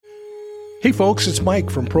Hey folks, it's Mike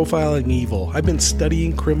from Profiling Evil. I've been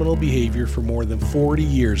studying criminal behavior for more than 40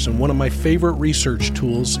 years, and one of my favorite research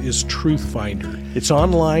tools is Truth Finder. It's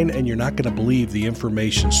online, and you're not going to believe the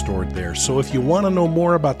information stored there. So if you want to know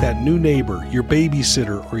more about that new neighbor, your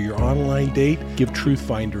babysitter, or your online date, give Truth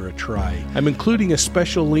Finder a try. I'm including a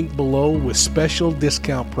special link below with special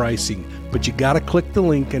discount pricing, but you got to click the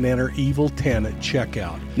link and enter EVIL10 at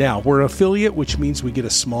checkout. Now, we're an affiliate, which means we get a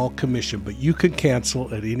small commission, but you can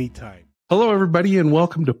cancel at any time. Hello, everybody, and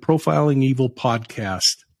welcome to Profiling Evil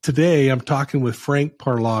podcast. Today, I'm talking with Frank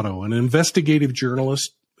Parlato, an investigative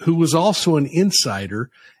journalist who was also an insider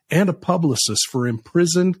and a publicist for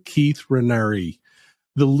imprisoned Keith Raniere,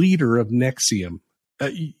 the leader of NXIVM.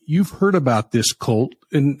 You've heard about this cult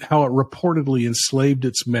and how it reportedly enslaved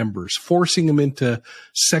its members, forcing them into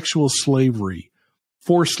sexual slavery,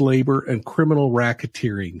 forced labor, and criminal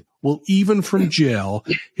racketeering. Well, even from jail,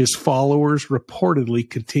 his followers reportedly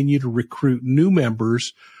continue to recruit new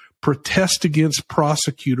members, protest against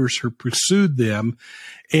prosecutors who pursued them,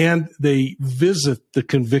 and they visit the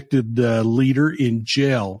convicted leader in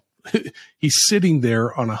jail. He's sitting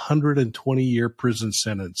there on a 120-year prison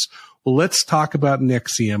sentence. Well, let's talk about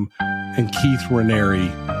NXIVM and Keith Raniere.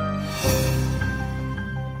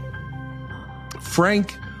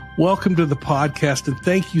 Frank, welcome to the podcast, and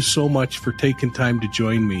thank you so much for taking time to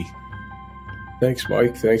join me. Thanks,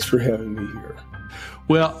 Mike. Thanks for having me here.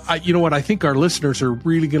 Well, you know what? I think our listeners are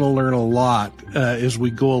really going to learn a lot as we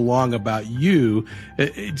go along about you,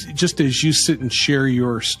 just as you sit and share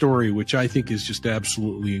your story, which I think is just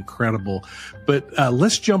absolutely incredible. But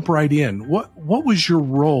let's jump right in. What was your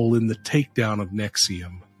role in the takedown of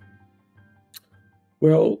NXIVM?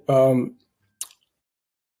 Well,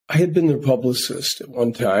 I had been their publicist at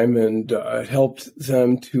one time and helped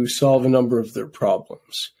them to solve a number of their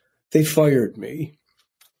problems. They fired me,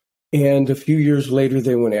 and a few years later,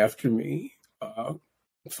 they went after me,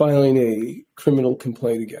 filing a criminal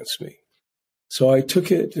complaint against me. So I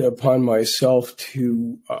took it upon myself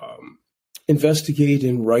to investigate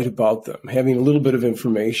and write about them, having a little bit of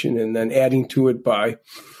information and then adding to it by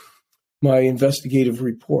my investigative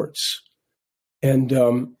reports. And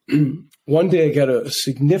one day I got a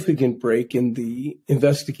significant break in the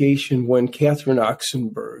investigation when Catherine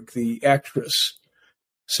Oxenberg, the actress,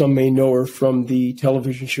 some may know her from the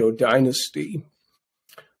television show Dynasty,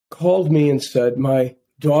 called me and said, my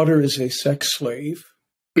daughter is a sex slave.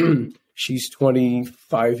 She's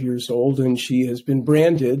 25 years old, and she has been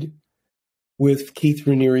branded with Keith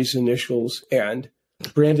Raniere's initials and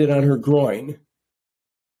branded on her groin.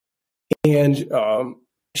 And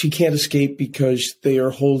she can't escape because they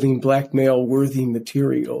are holding blackmail-worthy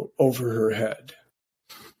material over her head.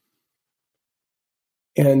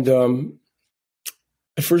 And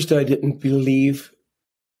at first, I didn't believe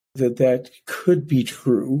that could be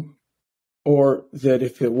true, or that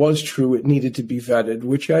if it was true, it needed to be vetted,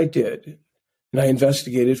 which I did. And I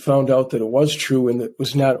investigated, found out that it was true, and that it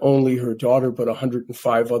was not only her daughter, but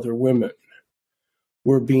 105 other women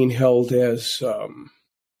were being held as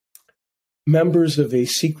members of a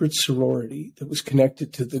secret sorority that was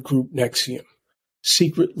connected to the group NXIVM,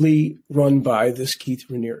 secretly run by this Keith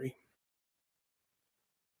Raniere.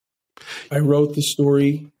 I wrote the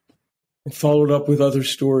story and followed up with other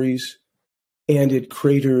stories, and it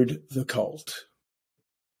cratered the cult.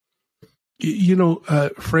 You know,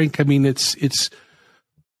 Frank, I mean, it's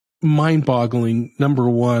mind-boggling, number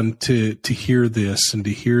one, to hear this and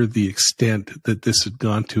to hear the extent that this had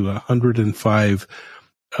gone to 105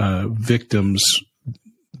 victims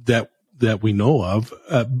that we know of.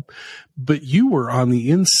 But you were on the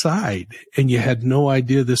inside, and you had no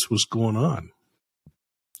idea this was going on.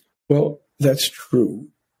 Well, that's true.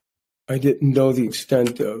 I didn't know the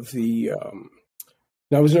extent of the...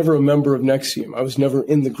 I was never a member of NXIVM. I was never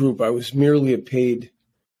in the group. I was merely a paid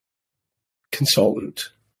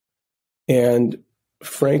consultant. And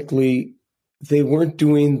frankly, they weren't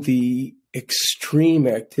doing the extreme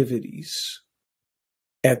activities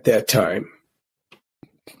at that time.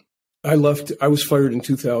 I was fired in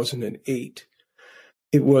 2008.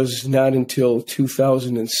 It was not until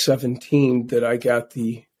 2017 that I got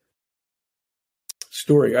the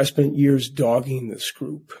story. I spent years dogging this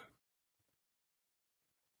group.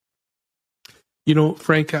 You know,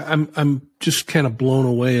 Frank, I'm just kind of blown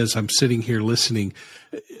away as I'm sitting here listening.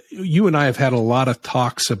 You and I have had a lot of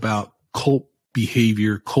talks about cult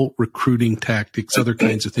behavior, cult recruiting tactics, other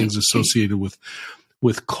kinds of things associated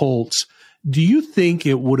with cults. Do you think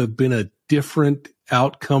it would have been a different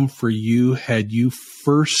outcome for you had you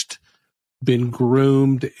first been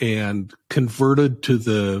groomed and converted to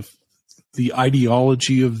the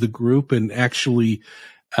ideology of the group and actually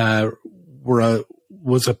were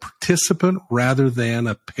was a participant rather than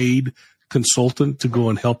a paid consultant to go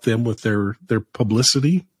and help them with their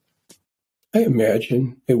publicity? I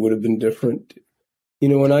imagine it would have been different. You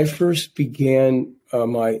know, when I first began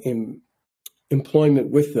my employment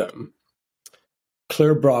with them,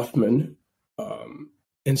 Claire Brofman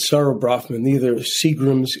and Sarah Brofman, neither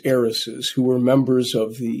Seagram's heiresses who were members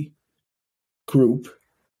of the group,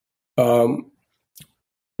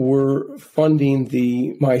 were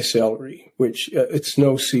funding my salary, which it's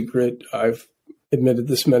no secret. I've admitted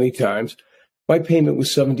this many times. My payment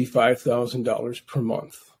was $75,000 per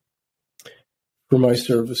month for my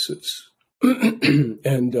services.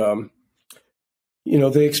 And, you know,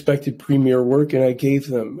 they expected premier work, and I gave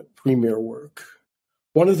them premier work.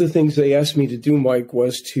 One of the things they asked me to do, Mike,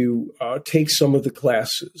 was to take some of the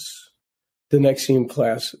classes, the NXIVM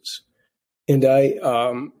classes. And I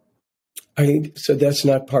said, that's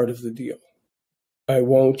not part of the deal. I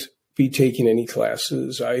won't be taking any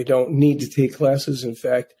classes. I don't need to take classes. In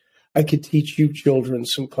fact, I could teach you children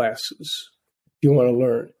some classes. If you want to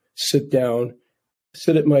learn, sit down,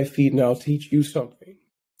 sit at my feet, and I'll teach you something.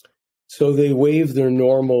 So they waived their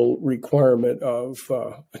normal requirement of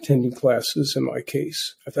attending classes in my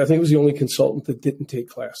case. I think it was the only consultant that didn't take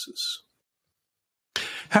classes.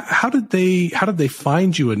 How did they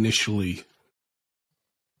find you initially?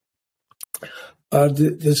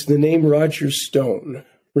 Does the name Roger Stone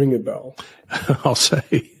ring a bell? I'll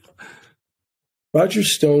say. Roger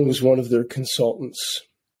Stone was one of their consultants,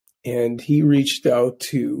 and he reached out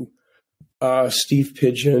to Steve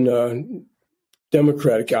Pidgeon, a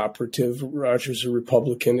Democratic operative. Roger's a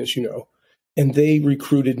Republican, as you know, and they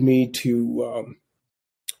recruited me to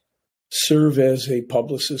serve as a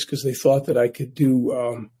publicist because they thought that I could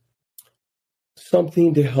do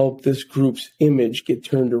something to help this group's image get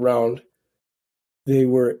turned around. They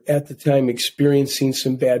were, at the time, experiencing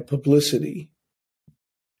some bad publicity.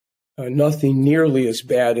 Nothing nearly as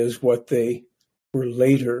bad as what they were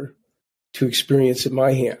later to experience at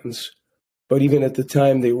my hands. But even at the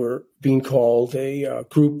time, they were being called a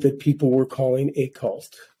group that people were calling a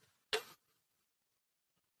cult.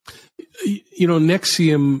 You know,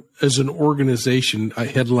 NXIVM as an organization, I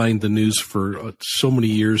headlined the news for so many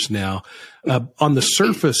years now. On the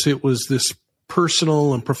surface, it was this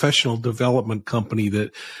personal and professional development company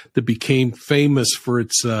that became famous for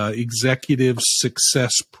its executive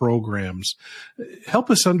success programs. Help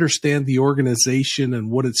us understand the organization and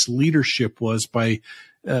what its leadership was by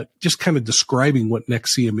just kind of describing what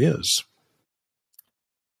NXIVM is.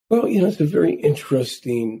 Well, you know, it's a very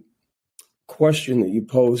interesting question that you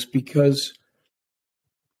pose because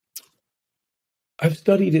I've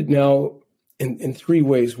studied it now in three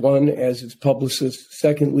ways. One, as its publicist.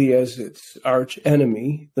 Secondly, as its arch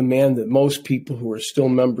enemy, the man that most people who are still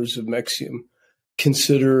members of NXIVM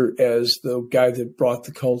consider as the guy that brought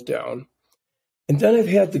the cult down. And then I've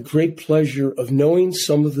had the great pleasure of knowing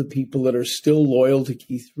some of the people that are still loyal to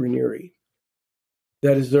Keith Raniere.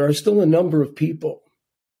 That is, there are still a number of people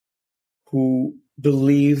who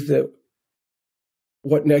believe that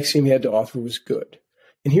what NXIVM had to offer was good.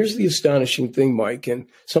 And here's the astonishing thing, Mike, and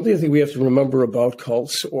something I think we have to remember about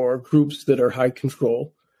cults or groups that are high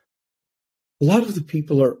control. A lot of the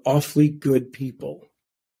people are awfully good people.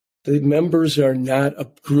 The members are not a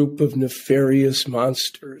group of nefarious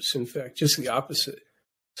monsters. In fact, just the opposite.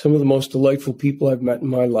 Some of the most delightful people I've met in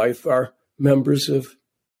my life are members of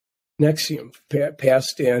NXIVM,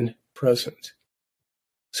 past and present.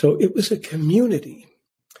 So it was a community.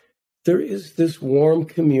 There is this warm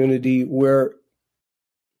community where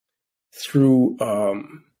through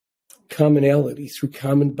commonality, through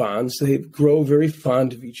common bonds, they grow very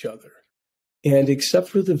fond of each other. And except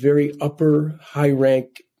for the very upper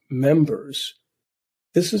high-rank members,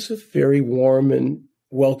 this is a very warm and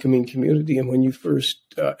welcoming community. And when you first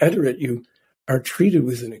enter it, you are treated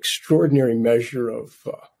with an extraordinary measure of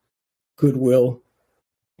goodwill,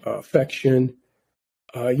 affection.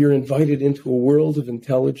 You're invited into a world of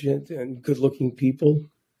intelligent and good-looking people,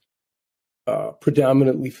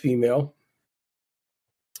 predominantly female,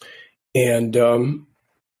 and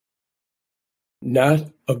not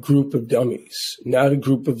a group of dummies, not a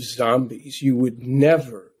group of zombies. You would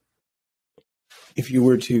never, if you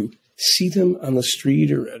were to see them on the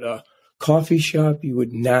street or at a coffee shop, you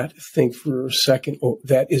would not think for a second, oh,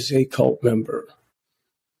 that is a cult member.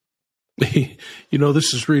 You know,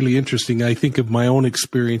 this is really interesting. I think of my own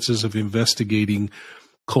experiences of investigating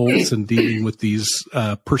cults and dealing with these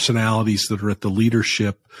personalities that are at the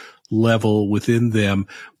leadership level within them.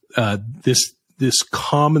 This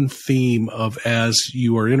common theme of, as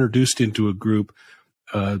you are introduced into a group,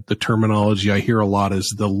 the terminology I hear a lot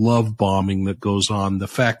is the love bombing that goes on. The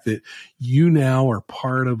fact that you now are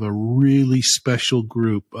part of a really special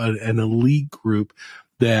group, an elite group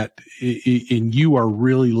and you are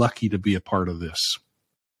really lucky to be a part of this.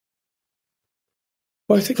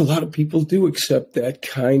 Well, I think a lot of people do accept that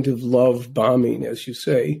kind of love bombing, as you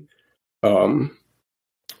say. I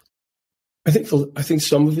think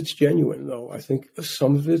some of it's genuine, though. I think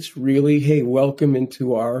some of it's really, hey, welcome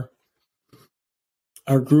into our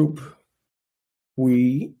group.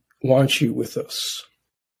 We want you with us.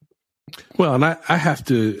 Well, and I have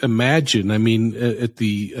to imagine, I mean, at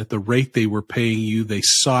the rate they were paying you, they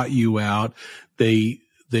sought you out. They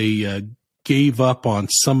gave up on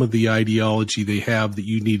some of the ideology they have that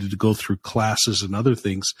you needed to go through classes and other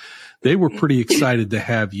things. They were pretty excited to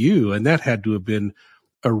have you, and that had to have been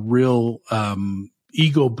a real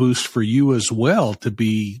ego boost for you as well, to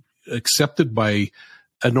be accepted by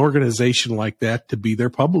an organization like that to be their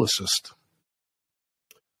publicist.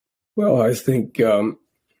 Well, I think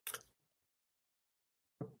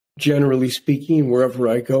generally speaking, wherever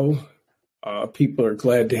I go, people are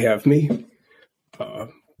glad to have me.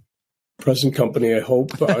 Present company, I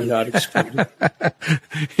hope, not excluded.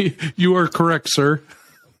 You are correct, sir.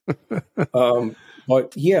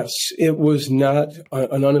 But yes, it was not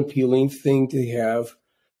an unappealing thing to have,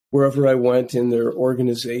 wherever I went in their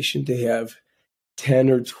organization, to have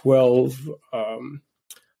 10 or 12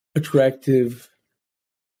 attractive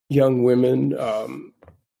young women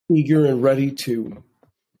eager and ready to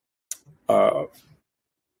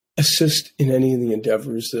assist in any of the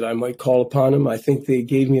endeavors that I might call upon them. I think they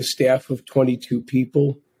gave me a staff of 22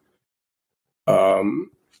 people.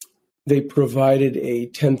 They provided a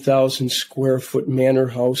 10,000 square foot manor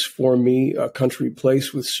house for me, a country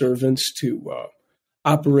place with servants to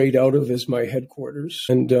operate out of as my headquarters.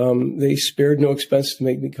 And they spared no expense to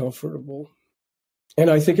make me comfortable. And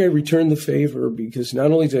I think I returned the favor, because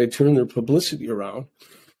not only did I turn their publicity around,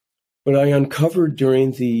 but I uncovered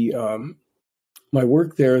during my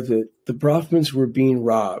work there that the Brofmans were being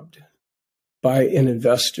robbed by an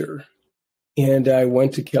investor. And I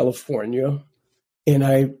went to California and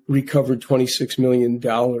I recovered $26 million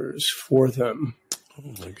for them.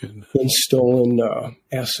 Oh my goodness. In stolen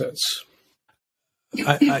assets.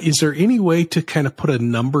 Is there any way to kind of put a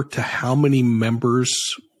number to how many members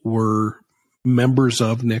were members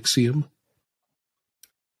of NXIVM?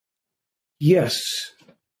 Yes,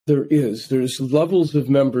 there is. There's levels of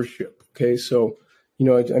membership. Okay, so,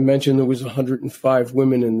 I mentioned there was 105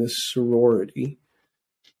 women in this sorority.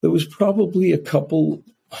 There was probably a couple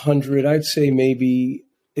hundred, I'd say maybe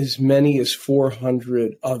as many as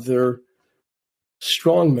 400 other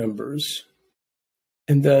strong members.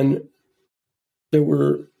 And then there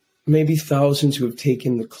were maybe thousands who have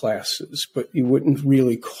taken the classes, but you wouldn't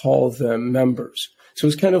really call them members. So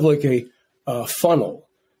it's kind of like a funnel.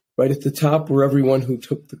 Right at the top were everyone who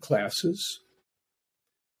took the classes.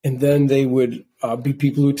 And then they would be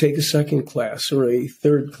people who take a second class or a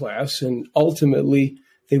third class. And ultimately,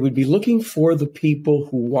 they would be looking for the people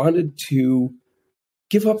who wanted to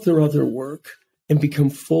give up their other work and become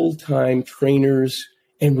full-time trainers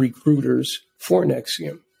and recruiters for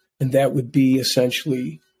NXIVM. And that would be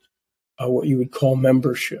essentially what you would call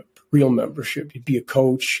membership, real membership. You'd be a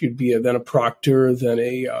coach, you'd be then a proctor, then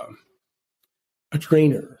a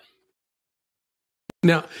trainer.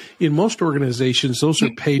 Now, in most organizations, those are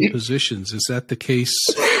paid positions. Is that the case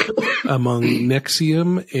among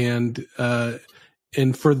NXIVM?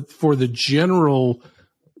 And for the general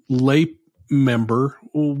lay member,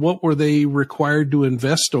 what were they required to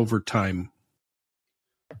invest over time?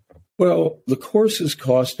 Well, the courses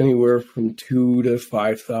cost anywhere from $2,000 to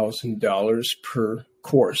 $5,000 per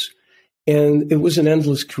course, and it was an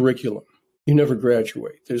endless curriculum. You never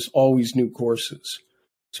graduate. There's always new courses.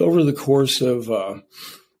 So over the course of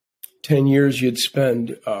 10 years, you'd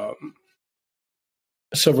spend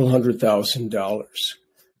several $100,000.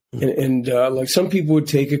 And like some people would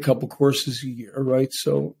take a couple courses a year, right?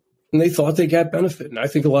 So, and they thought they got benefit. And I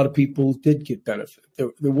think a lot of people did get benefit.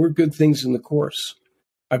 There were good things in the course,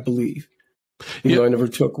 I believe. You know, I never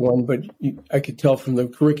took one, but I could tell from the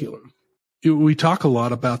curriculum. We talk a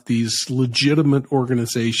lot about these legitimate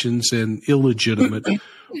organizations and illegitimate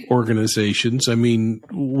organizations. I mean,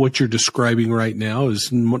 what you're describing right now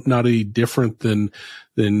is not any different than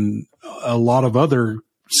a lot of other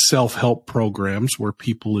self-help programs where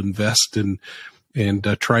people invest and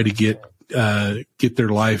try to get their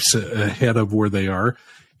lives ahead of where they are.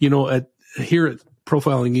 Here at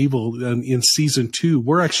Profiling Evil in season 2,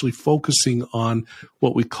 we're actually focusing on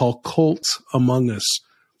what we call cults among us.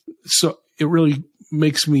 So it really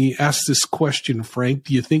makes me ask this question, Frank.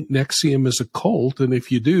 Do you think NXIVM is a cult? And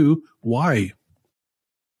if you do, why?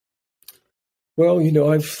 Well,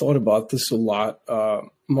 I've thought about this a lot,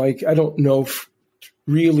 Mike. I don't know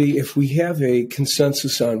if we have a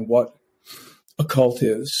consensus on what a cult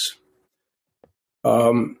is.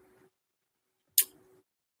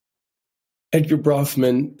 Edgar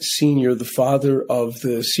Bronfman Sr., the father of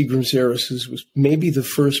the Seagram's heiresses, was maybe the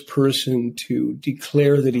first person to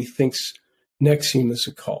declare that he thinks NXIVM is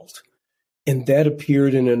a cult. And that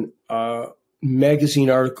appeared in a magazine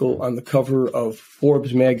article on the cover of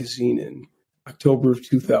Forbes magazine in October of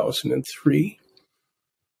 2003.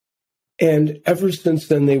 And ever since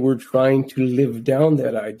then, they were trying to live down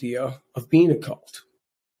that idea of being a cult.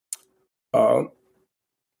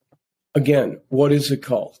 Again, what is a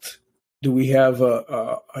cult? Do we have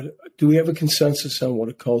a consensus on what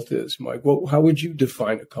a cult is, Mike? How would you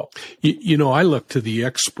define a cult? I look to the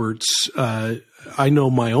experts. I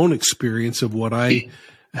know my own experience of what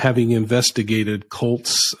having investigated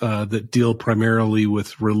cults that deal primarily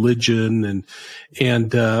with religion,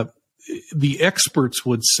 and the experts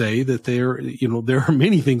would say that there are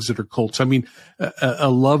many things that are cults. I mean, a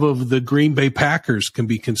love of the Green Bay Packers can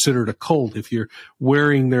be considered a cult. If you're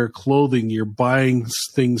wearing their clothing, you're buying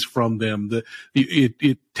things from them.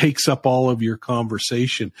 It takes up all of your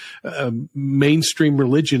conversation. Mainstream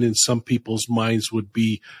religion in some people's minds would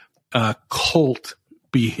be cult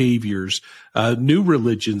behaviors. New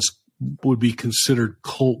religions would be considered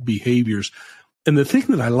cult behaviors. And the thing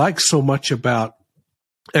that I like so much about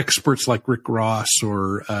experts like Rick Ross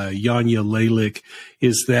or Janja Lalich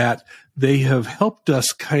is that they have helped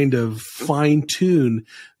us kind of fine tune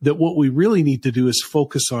that what we really need to do is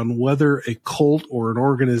focus on whether a cult or an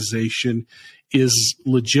organization is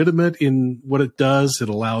legitimate in what it does. It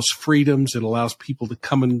allows freedoms. It allows people to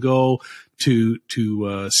come and go, to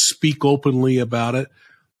speak openly about it.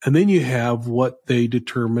 And then you have what they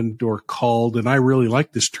determined or called, and I really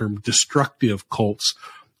like this term, destructive cults,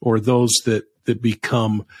 or those that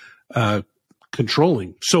become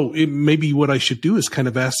controlling. So maybe what I should do is kind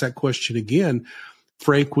of ask that question again.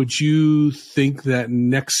 Frank, would you think that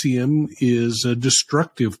NXIVM is a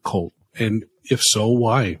destructive cult? And if so,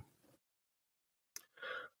 why?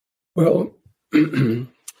 Well,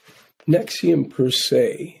 NXIVM per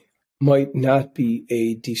se might not be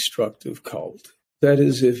a destructive cult. That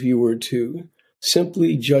is, if you were to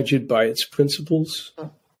simply judge it by its principles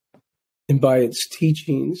and by its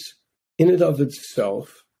teachings, in and of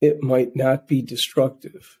itself, it might not be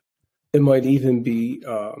destructive. It might even be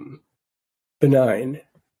benign.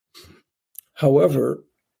 However,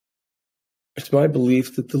 it's my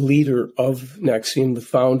belief that the leader of NXIVM, the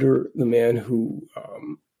founder, the man who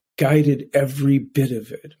guided every bit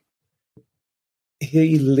of it,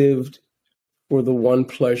 he lived for the one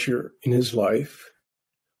pleasure in his life,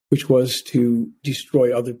 which was to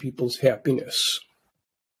destroy other people's happiness.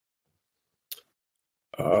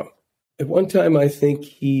 At one time, I think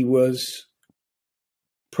he was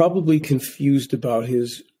probably confused about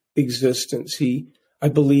his existence. He, I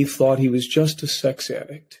believe, thought he was just a sex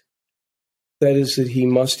addict. That is, that he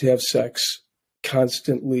must have sex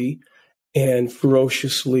constantly and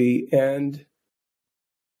ferociously and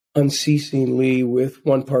unceasingly with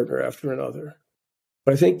one partner after another.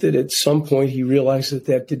 But I think that at some point he realized that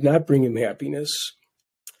that did not bring him happiness.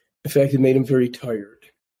 In fact, it made him very tired.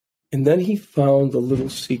 And then he found the little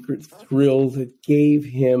secret thrill that gave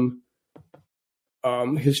him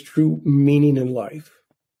his true meaning in life,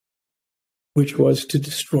 which was to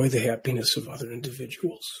destroy the happiness of other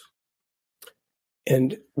individuals.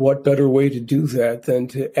 And what better way to do that than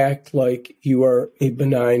to act like you are a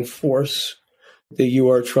benign force, that you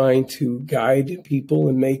are trying to guide people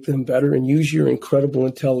and make them better and use your incredible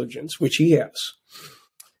intelligence, which he has,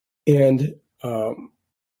 and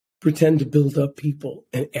pretend to build up people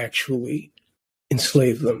and actually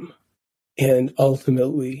enslave them and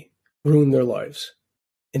ultimately ruin their lives.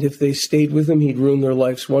 And if they stayed with him, he'd ruin their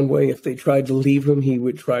lives one way. If they tried to leave him, he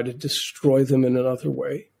would try to destroy them in another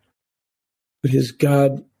way. But his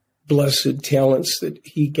God-blessed talents that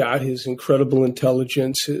he got, his incredible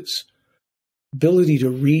intelligence, his ability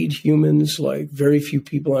to read humans like very few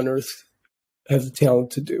people on earth have the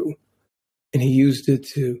talent to do. And he used it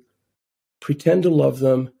to pretend to love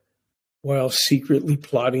them while secretly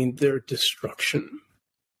plotting their destruction.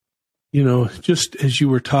 You know, just as you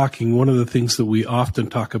were talking, one of the things that we often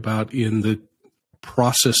talk about in the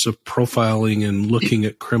process of profiling and looking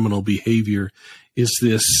at criminal behavior is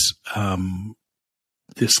this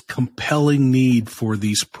compelling need for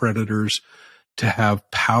these predators to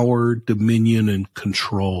have power, dominion, and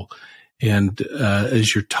control. And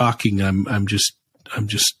as you're talking, I'm just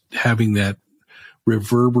having that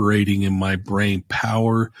reverberating in my brain: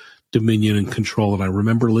 power, dominion, and control. And I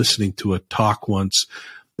remember listening to a talk once,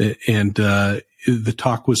 and the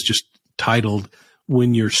talk was just titled,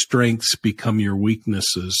 "When Your Strengths Become Your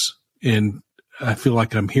Weaknesses." And I feel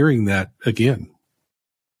like I'm hearing that again.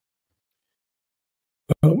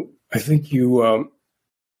 Well, I think you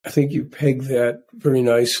pegged that very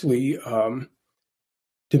nicely.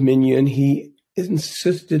 Dominion. He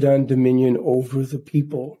insisted on dominion over the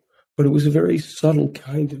people, but it was a very subtle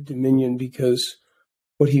kind of dominion, because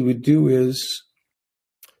what he would do is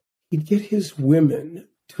he'd get his women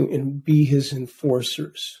to be his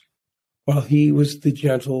enforcers, while he was the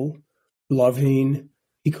gentle, loving,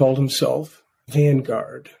 he called himself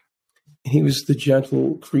vanguard. He was the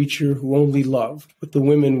gentle creature who only loved, but the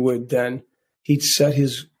women he'd set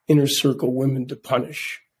his inner circle women to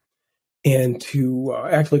punish and to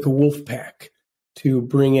act like a wolf pack, to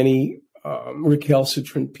bring any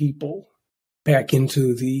recalcitrant people back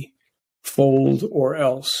into the fold, or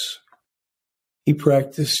else. He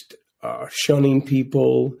practiced shunning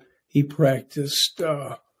people. He practiced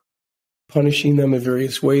punishing them in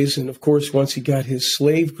various ways. And of course, once he got his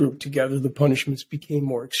slave group together, the punishments became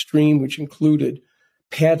more extreme, which included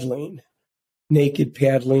paddling, naked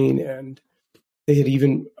paddling. And they had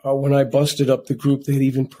even, when I busted up the group, they had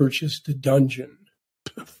even purchased a dungeon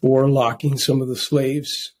for locking some of the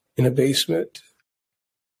slaves in a basement.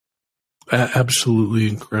 Absolutely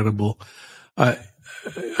incredible. I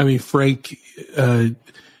mean, Frank,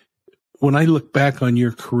 when I look back on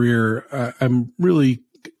your career, I'm really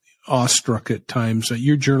awestruck at times.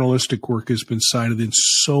 Your journalistic work has been cited in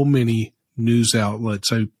so many news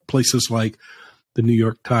outlets, places like the New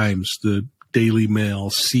York Times, the Daily Mail,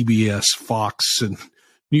 CBS, Fox, and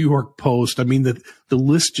New York Post. I mean, the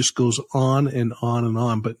list just goes on and on and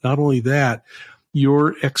on. But not only that,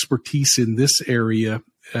 your expertise in this area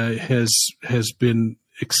has been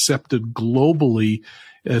accepted globally,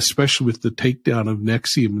 especially with the takedown of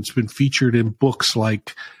NXIVM. It's been featured in books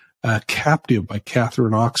like Captive by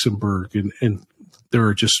Catherine Oxenberg, and there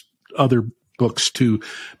are just other books too.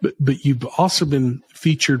 But you've also been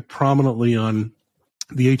featured prominently on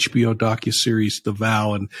the HBO docuseries The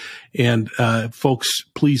Vow, and folks,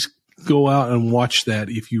 please go out and watch that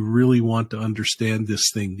if you really want to understand this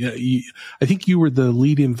thing. I think you were the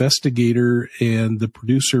lead investigator and the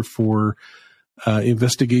producer for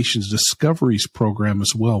Investigations Discoveries program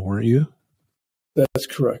as well, weren't you? That's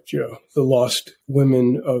correct, Joe. The Lost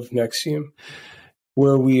Women of NXIVM,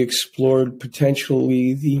 where we explored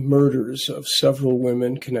potentially the murders of several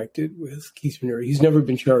women connected with Keith Raniere. He's never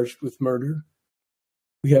been charged with murder.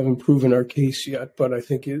 We haven't proven our case yet, but I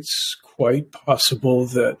think it's quite possible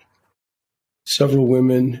that several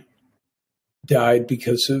women died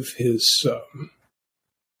because of his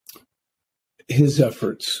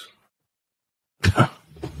efforts.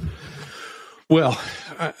 Well,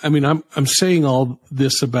 I mean, I'm saying all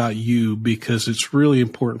this about you because it's really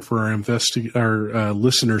important for our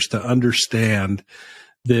listeners to understand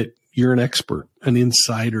that you're an expert, an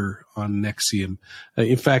insider on NXIVM.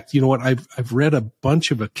 In fact, you know what? I've read a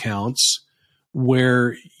bunch of accounts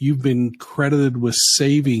where you've been credited with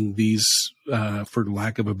saving these, for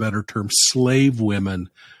lack of a better term, slave women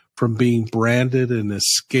from being branded and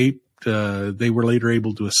escaped. They were later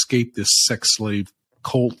able to escape this sex slave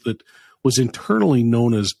cult that was internally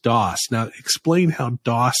known as DOS. Now, explain how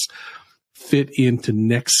DOS fit into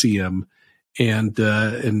NXIVM. And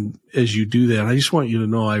as you do that, I just want you to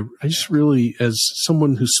know, I just really, as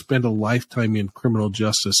someone who spent a lifetime in criminal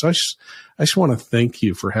justice, I just want to thank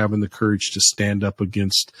you for having the courage to stand up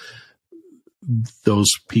against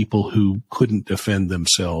those people who couldn't defend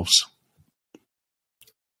themselves.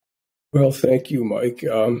 Well, thank you, Mike.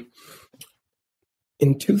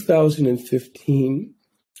 In 2015,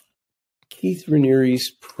 Keith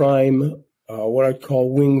Raniere's prime, what I'd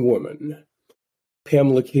call wing woman,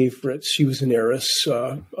 Pamela K. Fritz, she was an heiress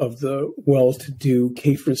of the well-to-do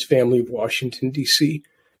K. Fritz family of Washington, D.C.,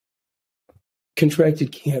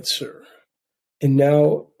 contracted cancer. And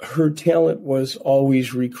now her talent was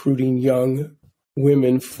always recruiting young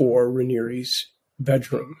women for Raniere's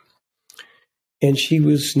bedroom. And she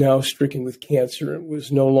was now stricken with cancer and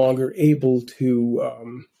was no longer able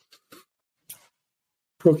to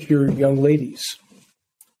procure young ladies.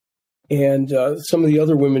 And some of the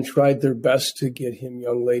other women tried their best to get him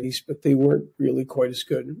young ladies, but they weren't really quite as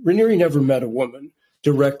good. Raniere never met a woman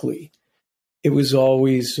directly. It was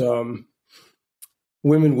always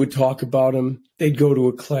women would talk about him. They'd go to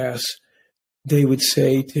a class. They would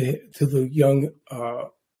say to the young,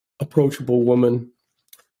 approachable woman,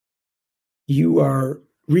 "You are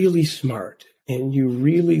really smart and you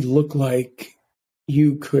really look like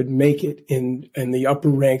you could make it in the upper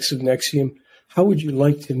ranks of NXIVM, how would you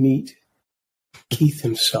like to meet Keith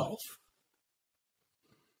himself?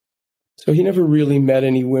 So he never really met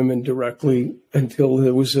any women directly until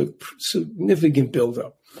there was a significant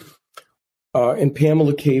buildup. And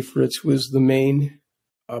Pamela K. Fritz was the main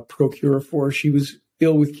procurer for her. She was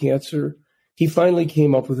ill with cancer. He finally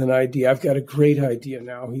came up with an idea. I've got a great idea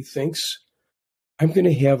now, he thinks. I'm going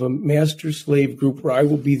to have a master-slave group where I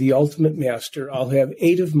will be the ultimate master. I'll have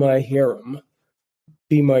 8 of my harem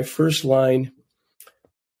be my first-line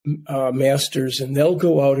masters, and they'll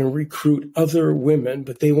go out and recruit other women,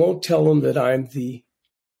 but they won't tell them that I'm the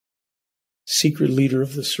secret leader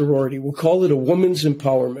of the sorority. We'll call it a women's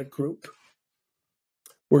empowerment group.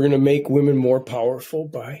 We're going to make women more powerful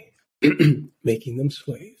by making them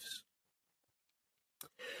slaves.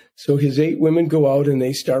 So his 8 women go out and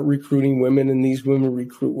they start recruiting women, and these women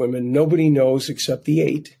recruit women. Nobody knows except the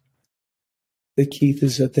 8 that Keith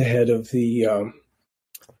is at the head of the,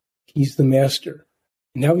 he's the master.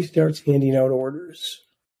 And now he starts handing out orders.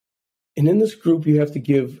 And in this group, you have to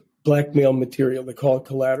give blackmail material. They call it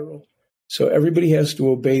collateral. So everybody has to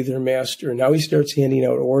obey their master. And now he starts handing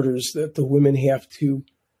out orders that the women have to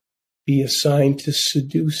be assigned to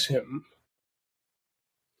seduce him.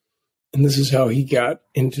 And this is how he got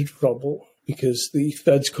into trouble, because the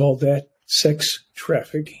feds called that sex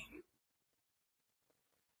trafficking.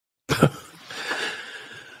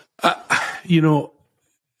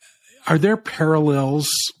 Are there parallels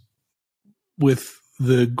with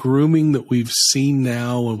the grooming that we've seen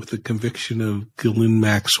now and with the conviction of Ghislaine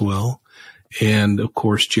Maxwell and, of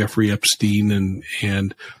course, Jeffrey Epstein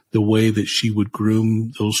and the way that she would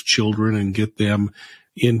groom those children and get them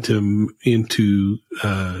into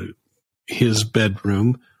his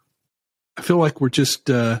bedroom? I feel like we're just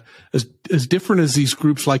as different as these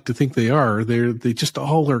groups like to think they are. They just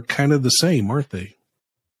all are kind of the same, aren't they?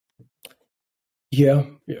 Yeah,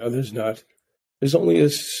 there's only a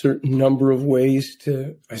certain number of ways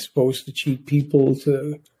to, I suppose, to cheat people,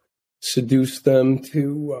 to seduce them,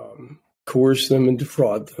 to coerce them and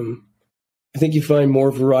defraud them. I think you find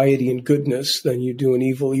more variety and goodness than you do in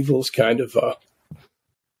evil. Evil is kind of a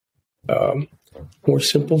more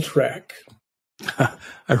simple track.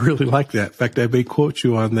 I really like that. In fact, I may quote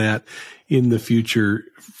you on that in the future,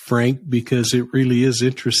 Frank, because it really is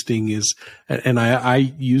interesting. And I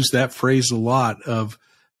use that phrase a lot of,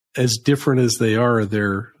 as different as they are,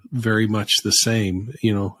 they're very much the same,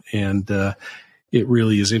 and it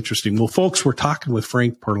really is interesting. Well, folks, we're talking with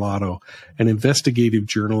Frank Parlato, an investigative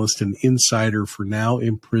journalist and insider for now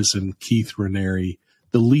imprisoned Keith Raniere,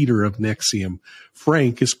 the leader of NXIVM.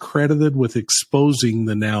 Frank is credited with exposing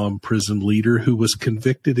the now imprisoned leader, who was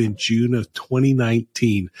convicted in June of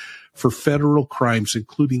 2019 for federal crimes,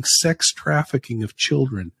 including sex trafficking of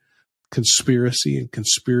children, conspiracy, and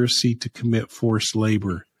conspiracy to commit forced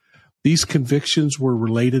labor. These convictions were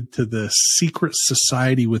related to the secret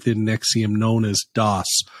society within NXIVM known as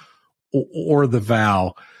DOS, or the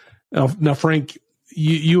Vow. Now, Frank,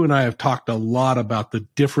 you and I have talked a lot about the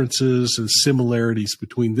differences and similarities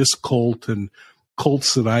between this cult and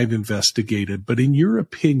cults that I've investigated. But in your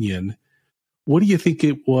opinion, what do you think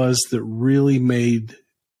it was that really made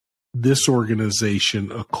this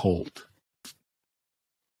organization a cult?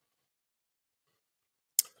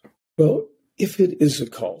 Well, if it is a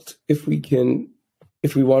cult, if we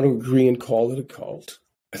want to agree and call it a cult,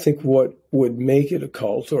 I think what would make it a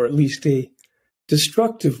cult, or at least a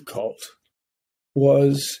destructive cult,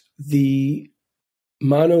 was the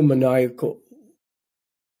monomaniacal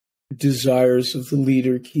desires of the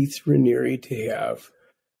leader, Keith Raniere, to have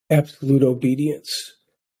absolute obedience.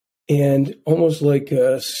 And almost like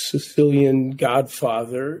a Sicilian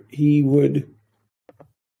godfather, he would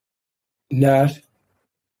not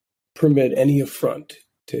permit any affront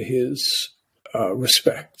to his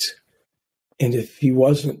respect. And if he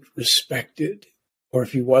wasn't respected, or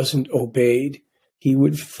if he wasn't obeyed, he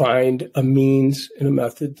would find a means and a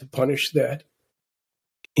method to punish that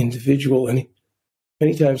individual. And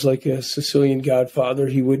many times, like a Sicilian godfather,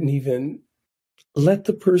 he wouldn't even let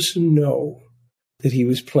the person know that he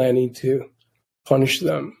was planning to punish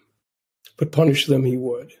them. But punish them he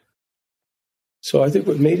would. So I think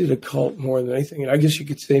what made it a cult more than anything, and I guess you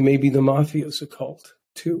could say maybe the mafia is a cult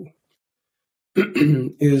too,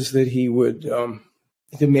 is that he would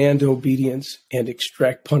demand obedience and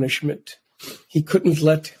extract punishment. He couldn't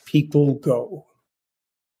let people go.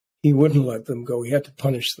 He wouldn't let them go. He had to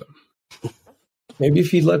punish them. Maybe if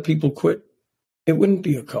he let people quit, it wouldn't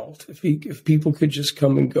be a cult. If people could just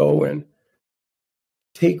come and go and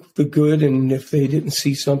take the good, and if they didn't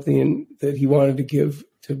see something that he wanted to give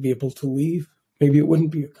to be able to leave, maybe it wouldn't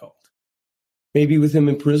be a cult. Maybe with him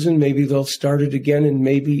in prison, maybe they'll start it again, and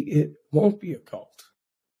maybe it won't be a cult.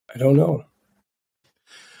 I don't know.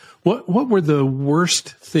 What were the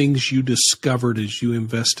worst things you discovered as you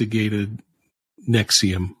investigated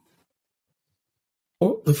NXIVM?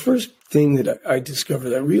 Well, the first thing that I discovered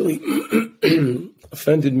that really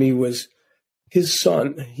offended me was his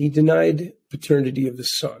son. He denied paternity of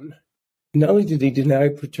his son. Not only did he deny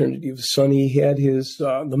paternity of his son, he had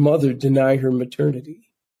the mother deny her maternity.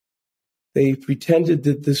 They pretended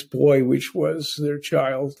that this boy, which was their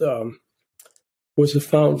child, was a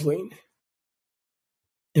foundling.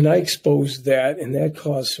 And I exposed that, and that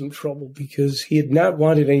caused some trouble because he had not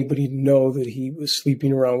wanted anybody to know that he was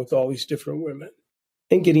sleeping around with all these different women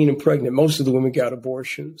and getting them pregnant. Most of the women got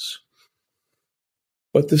abortions.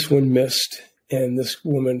 But this one missed, and this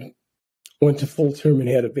woman went to full term and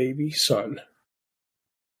had a baby son.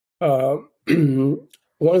 One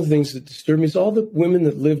of the things that disturbed me is all the women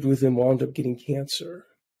that lived with him wound up getting cancer.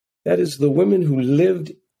 That is, the women who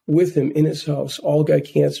lived with him in his house all got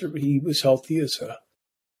cancer, but he was healthy as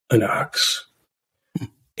an ox.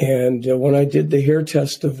 And when I did the hair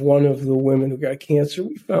test of one of the women who got cancer,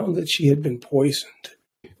 we found that she had been poisoned.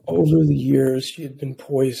 Over the years, she had been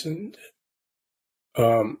poisoned.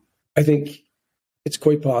 I think it's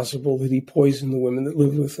quite possible that he poisoned the women that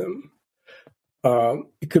lived with him.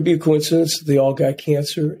 It could be a coincidence that they all got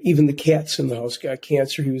cancer. Even the cats in the house got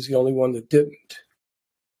cancer. He was the only one that didn't.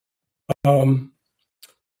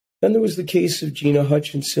 Then there was the case of Gina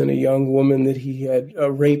Hutchinson, a young woman that he had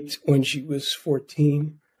raped when she was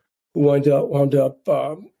 14, who wound up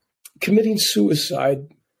committing suicide.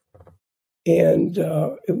 And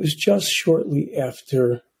it was just shortly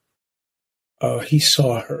after he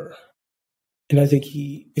saw her. And I think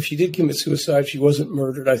if she did commit suicide, she wasn't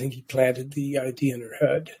murdered. I think he planted the idea in her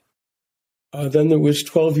head. Then there was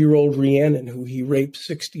 12-year-old Rhiannon, who he raped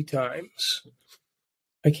 60 times.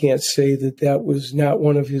 I can't say that was not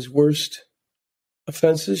one of his worst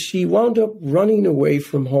offenses. She wound up running away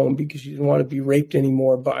from home because she didn't want to be raped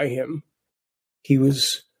anymore by him. He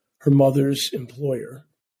was her mother's employer.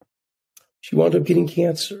 She wound up getting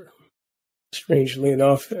cancer, strangely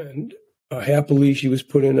enough, and happily she was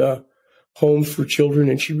put in a home for children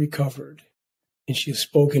and she recovered. And she has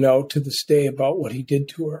spoken out to this day about what he did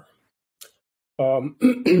to her.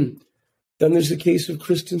 Then there's the case of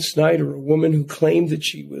Kristen Snyder, a woman who claimed that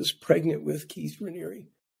she was pregnant with Keith Raniere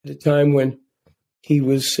at a time when he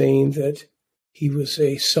was saying that he was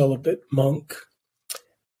a celibate monk.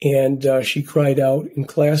 And she cried out in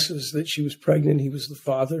classes that she was pregnant. He was the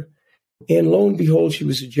father. And lo and behold, she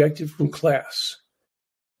was ejected from class.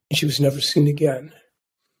 And she was never seen again.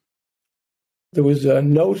 There was a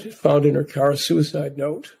note found in her car, a suicide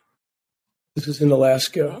note. This is in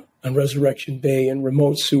Alaska, on Resurrection Bay in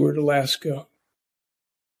remote Seward, Alaska,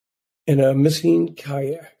 and a missing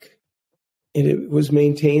kayak. And it was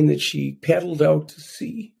maintained that she paddled out to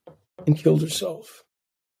sea and killed herself.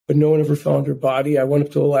 But no one ever found her body. I went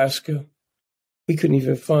up to Alaska. We couldn't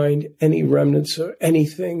even find any remnants or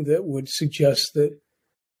anything that would suggest that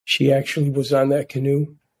she actually was on that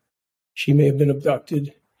canoe. She may have been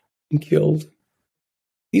abducted and killed.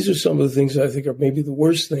 These are some of the things I think are maybe the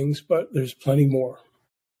worst things, but there's plenty more.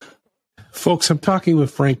 Folks, I'm talking with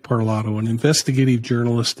Frank Parlato, an investigative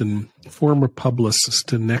journalist and former publicist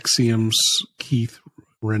to NXIVM's Keith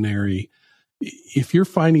Raniere. If you're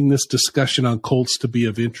finding this discussion on cults to be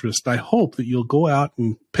of interest, I hope that you'll go out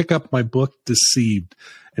and pick up my book, Deceived,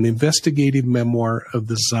 an investigative memoir of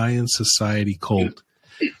the Zion Society cult.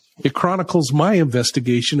 It chronicles my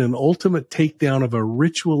investigation and ultimate takedown of a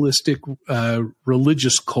ritualistic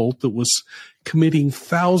religious cult that was committing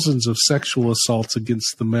thousands of sexual assaults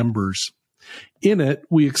against the members. In it,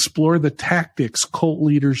 we explore the tactics cult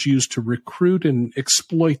leaders use to recruit and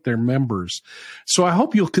exploit their members. So I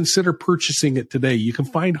hope you'll consider purchasing it today. You can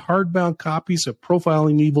find hardbound copies at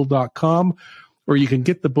profilingevil.com, or you can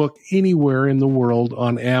get the book anywhere in the world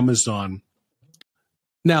on Amazon.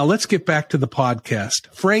 Now, let's get back to the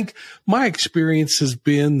podcast. Frank, my experience has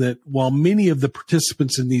been that while many of the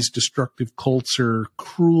participants in these destructive cults are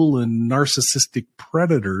cruel and narcissistic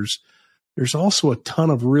predators, there's also a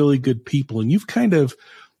ton of really good people. And you've kind of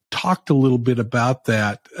talked a little bit about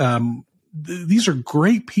that. These are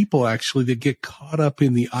great people, actually, that get caught up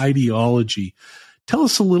in the ideology. Tell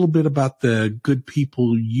us a little bit about the good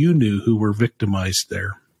people you knew who were victimized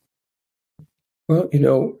there. Well,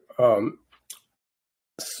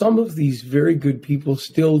 some of these very good people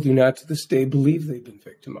still do not to this day believe they've been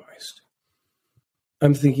victimized.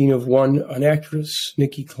 I'm thinking of an actress,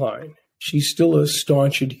 Nikki Klein. She's still a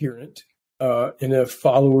staunch adherent and a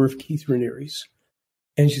follower of Keith Raniere's.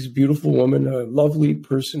 And she's a beautiful woman, a lovely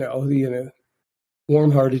personality, and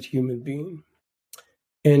warm-hearted human being.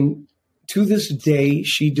 And to this day,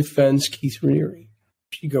 she defends Keith Raniere.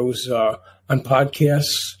 She goes on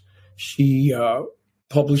podcasts. She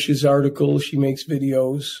publishes articles. She makes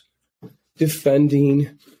videos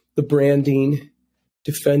defending the branding,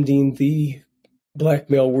 defending the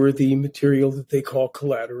blackmail-worthy material that they call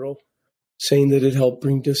collateral, saying that it helped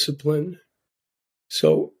bring discipline.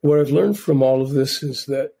 So what I've learned from all of this is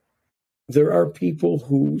that there are people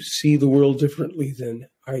who see the world differently than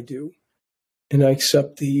I do. And I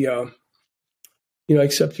accept I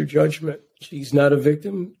accept her judgment. She's not a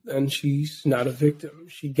victim, and she's not a victim.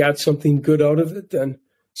 She got something good out of it, then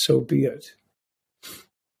so be it.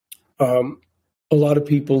 A lot of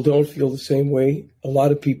people don't feel the same way. A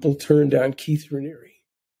lot of people turned on Keith Raniere.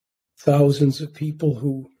 Thousands of people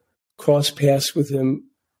who crossed paths with him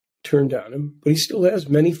turned on him, but he still has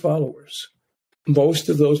many followers. Most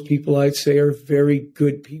of those people, I'd say, are very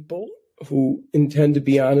good people who intend to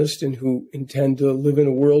be honest and who intend to live in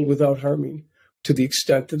a world without harming, to the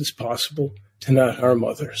extent that it's possible to not harm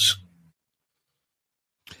others.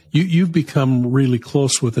 You've become really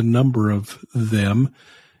close with a number of them.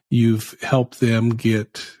 You've helped them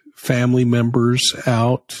get family members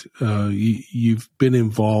out. You've been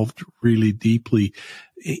involved really deeply.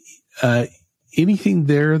 Anything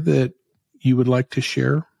there that you would like to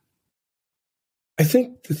share? I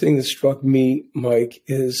think the thing that struck me, Mike,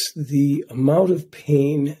 is the amount of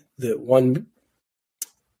pain that one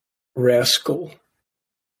rascal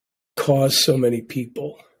caused so many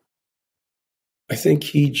people. I think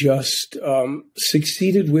he just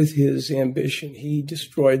succeeded with his ambition. He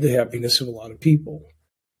destroyed the happiness of a lot of people.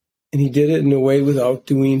 And he did it in a way without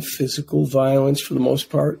doing physical violence for the most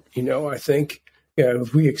part. I think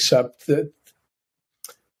if we accept that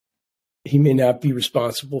he may not be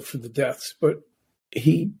responsible for the deaths, but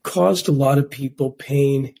he caused a lot of people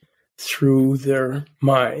pain through their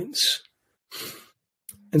minds.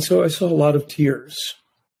 And so I saw a lot of tears.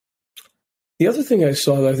 The other thing I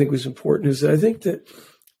saw that I think was important is that I think that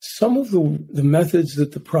some of the methods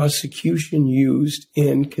that the prosecution used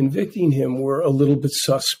in convicting him were a little bit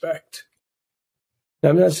suspect.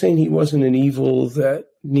 Now, I'm not saying he wasn't an evil that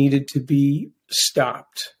needed to be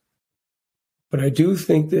stopped, but I do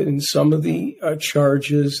think that in some of the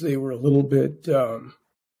charges, they were a little bit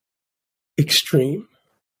extreme.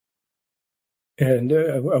 And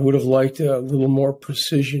I would have liked a little more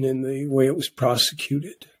precision in the way it was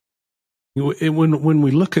prosecuted. When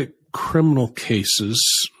we look at criminal cases,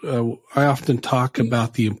 I often talk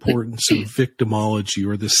about the importance of victimology,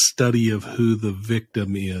 or the study of who the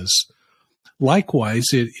victim is. Likewise,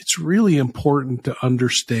 it's really important to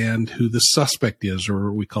understand who the suspect is,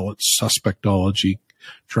 or we call it suspectology,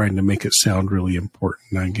 trying to make it sound really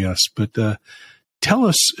important, I guess. But tell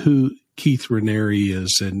us who Keith Raniere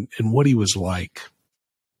is and what he was like.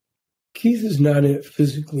 Keith is not a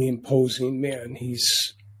physically imposing man.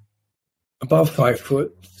 He's about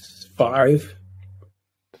 5'5",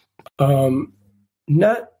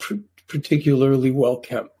 not particularly well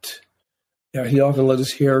kept. Yeah, he often let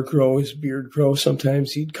his hair grow, his beard grow.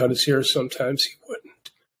 Sometimes he'd cut his hair, sometimes he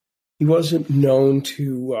wouldn't. He wasn't known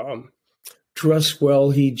to dress well.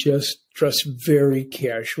 He just dressed very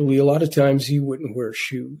casually. A lot of times he wouldn't wear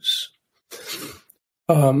shoes.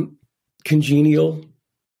 Congenial,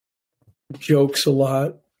 jokes a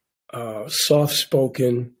lot,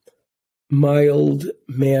 soft-spoken,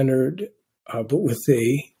 mild-mannered, but with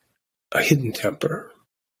a hidden temper.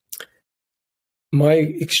 My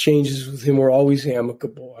exchanges with him were always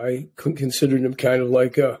amicable. I considered him kind of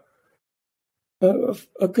like a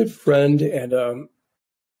good friend and a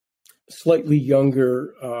slightly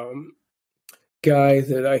younger guy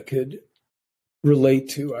that I could relate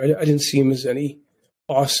to. I didn't see him as any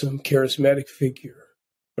awesome, charismatic figure,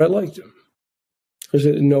 but I liked him because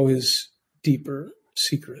I didn't know his deeper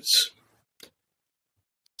secrets.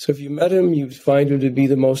 So if you met him, you'd find him to be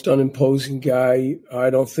the most unimposing guy. I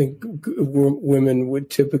don't think women would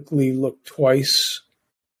typically look twice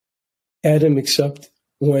at him, except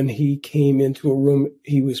when he came into a room,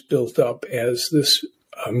 he was built up as this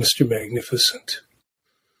Mr. Magnificent.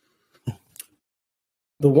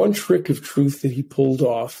 The one trick of truth that he pulled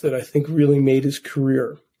off that I think really made his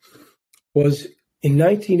career was in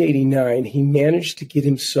 1989, he managed to get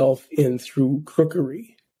himself in through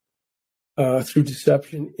crookery, through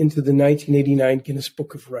deception, into the 1989 Guinness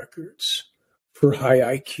Book of Records for high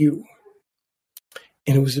IQ.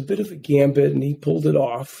 And it was a bit of a gambit, and he pulled it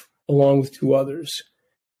off along with two others.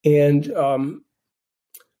 And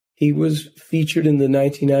he was featured in the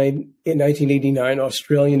 1989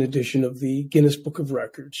 Australian edition of the Guinness Book of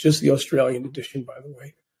Records, just the Australian edition, by the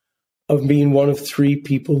way. of being one of three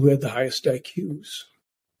people who had the highest IQs.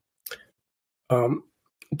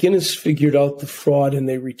 Guinness figured out the fraud and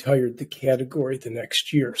they retired the category the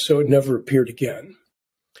next year, so it never appeared again.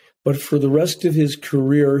 But for the rest of his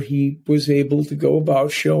career, he was able to go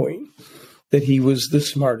about showing that he was the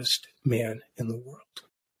smartest man in the world.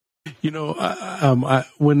 You know,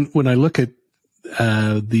 when I look at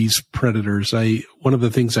these predators, one of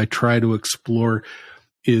the things I try to explore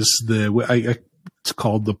is it's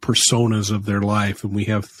called the personas of their life, and we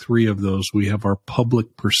have three of those. We have our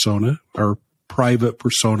public persona, our private